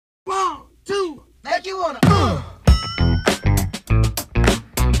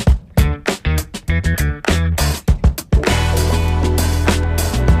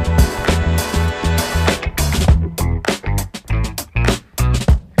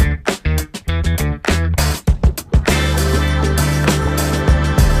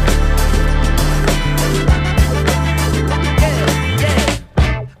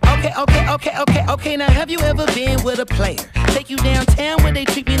the player. Take you downtown where they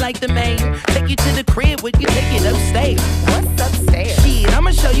treat me like the mayor. Take you to the crib where you take it upstairs. What's upstairs? Shit, I'ma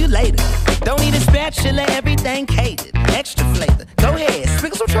show you later. Don't need a spatula, everything catered. Extra flavor. Go ahead,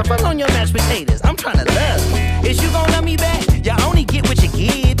 sprinkle some truffle on your mashed potatoes. I'm tryna love.